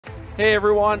Hey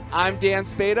everyone, I'm Dan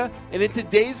Spada, and in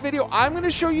today's video, I'm going to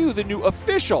show you the new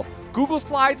official Google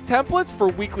Slides templates for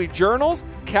weekly journals,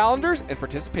 calendars, and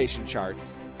participation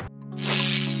charts.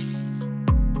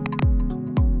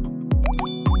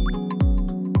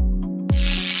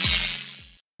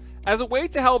 As a way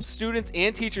to help students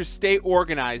and teachers stay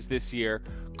organized this year,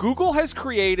 Google has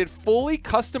created fully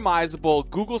customizable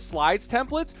Google Slides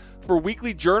templates for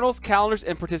weekly journals, calendars,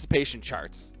 and participation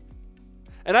charts.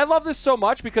 And I love this so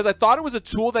much because I thought it was a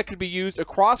tool that could be used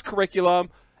across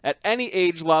curriculum at any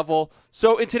age level.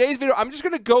 So in today's video, I'm just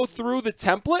going to go through the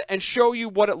template and show you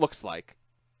what it looks like.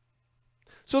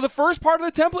 So the first part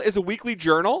of the template is a weekly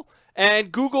journal,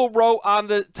 and Google wrote on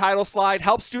the title slide,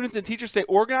 help students and teachers stay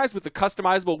organized with the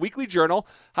customizable weekly journal,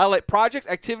 highlight projects,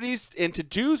 activities, and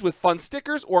to-dos with fun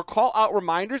stickers, or call out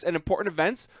reminders and important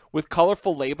events with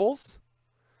colorful labels.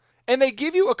 And they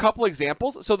give you a couple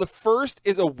examples. So the first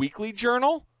is a weekly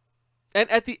journal. And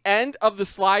at the end of the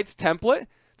slides template,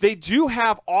 they do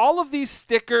have all of these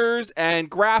stickers and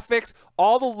graphics,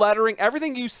 all the lettering,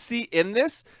 everything you see in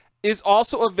this is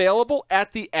also available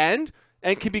at the end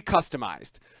and can be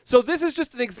customized. So this is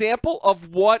just an example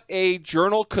of what a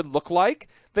journal could look like.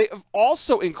 They have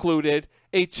also included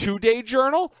a 2-day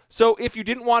journal. So if you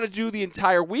didn't want to do the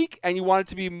entire week and you want it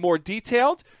to be more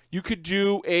detailed, you could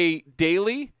do a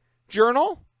daily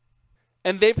journal,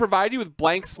 and they provide you with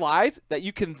blank slides that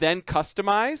you can then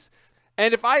customize.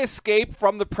 And if I escape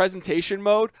from the presentation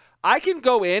mode, I can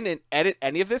go in and edit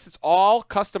any of this. It's all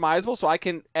customizable, so I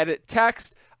can edit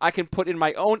text, I can put in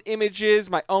my own images,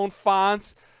 my own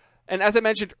fonts. And as I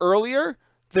mentioned earlier,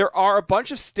 there are a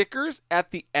bunch of stickers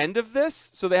at the end of this.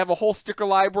 So they have a whole sticker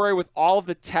library with all of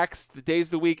the text, the days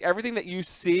of the week, everything that you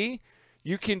see,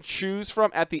 you can choose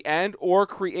from at the end or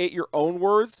create your own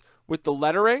words with the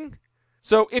lettering.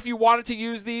 So if you wanted to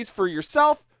use these for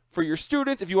yourself, for your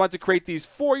students, if you want to create these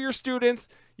for your students,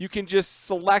 you can just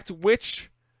select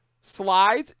which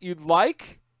slides you'd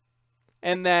like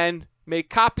and then make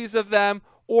copies of them,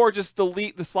 or just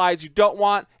delete the slides you don't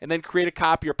want and then create a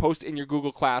copy or post it in your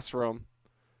Google Classroom.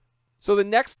 So the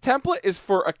next template is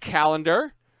for a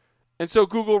calendar. And so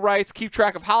Google writes, keep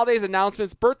track of holidays,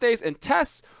 announcements, birthdays, and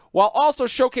tests, while also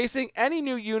showcasing any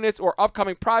new units or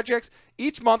upcoming projects.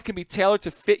 Each month can be tailored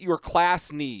to fit your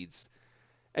class needs.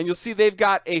 And you'll see they've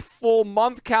got a full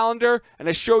month calendar, and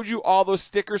I showed you all those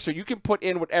stickers, so you can put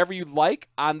in whatever you like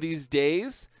on these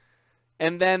days.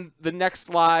 And then the next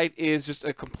slide is just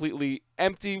a completely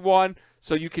empty one,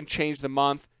 so you can change the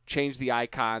month, change the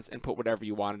icons, and put whatever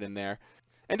you wanted in there.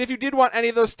 And if you did want any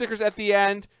of those stickers at the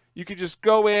end, you could just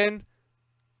go in,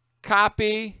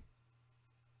 copy,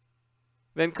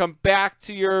 then come back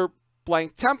to your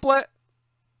blank template.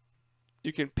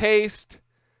 You can paste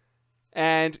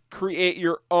and create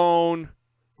your own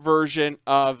version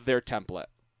of their template.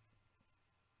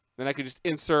 Then I could just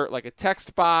insert like a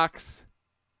text box,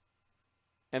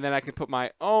 and then I can put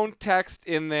my own text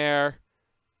in there,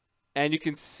 and you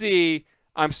can see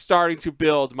I'm starting to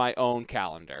build my own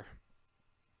calendar.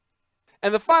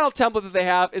 And the final template that they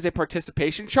have is a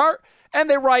participation chart, and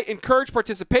they write, encourage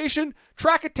participation,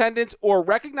 track attendance, or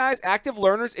recognize active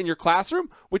learners in your classroom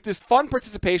with this fun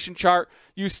participation chart.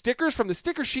 Use stickers from the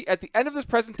sticker sheet at the end of this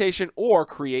presentation or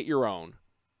create your own.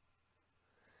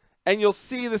 And you'll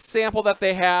see the sample that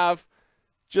they have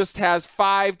just has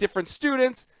 5 different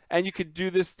students, and you could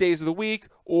do this days of the week,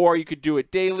 or you could do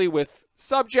it daily with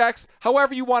subjects,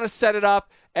 however you want to set it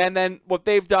up. And then what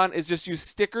they've done is just use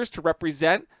stickers to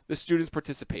represent the students'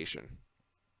 participation.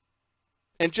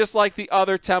 And just like the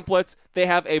other templates, they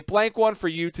have a blank one for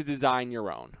you to design your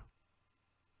own.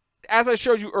 As I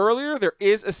showed you earlier, there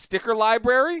is a sticker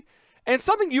library, and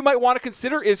something you might want to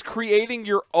consider is creating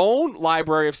your own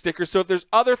library of stickers. So if there's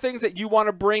other things that you want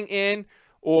to bring in,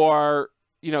 or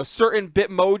certain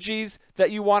Bitmojis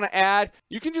that you want to add,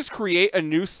 you can just create a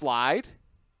new slide.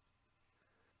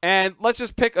 And let's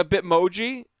just pick a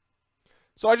Bitmoji.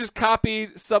 So I just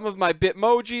copied some of my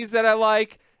Bitmojis that I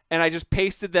like, and I just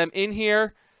pasted them in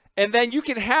here. And then you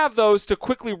can have those to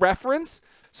quickly reference.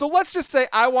 So let's just say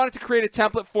I wanted to create a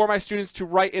template for my students to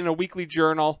write in a weekly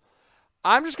journal.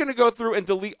 I'm just going to go through and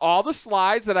delete all the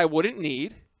slides that I wouldn't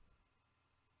need.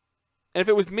 And if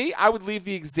it was me, I would leave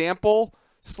the example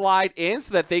slide in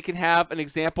so that they can have an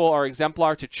example or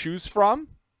exemplar to choose from.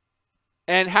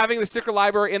 And having the sticker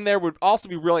library in there would also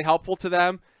be really helpful to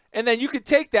them. And then you could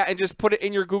take that and just put it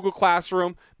in your Google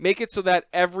Classroom, make it so that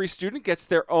every student gets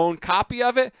their own copy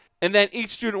of it, and then each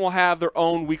student will have their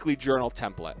own weekly journal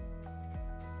template.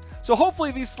 So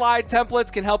hopefully these slide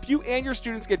templates can help you and your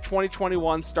students get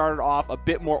 2021 started off a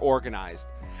bit more organized.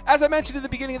 As I mentioned in the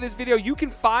beginning of this video, you can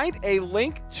find a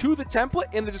link to the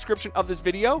template in the description of this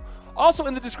video. Also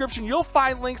in the description, you'll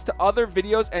find links to other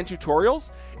videos and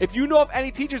tutorials. If you know of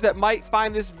any teachers that might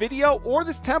find this video or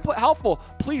this template helpful,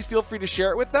 please feel free to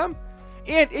share it with them.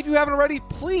 And if you haven't already,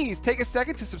 please take a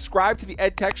second to subscribe to the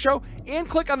EdTech Show and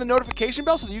click on the notification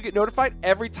bell so that you get notified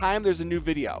every time there's a new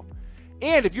video.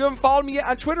 And if you haven't followed me yet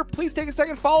on Twitter, please take a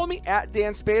second, follow me at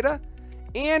Dan Spada,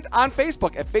 and on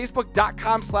Facebook at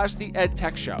facebook.com/the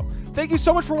EdTech Show. Thank you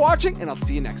so much for watching, and I'll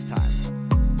see you next time.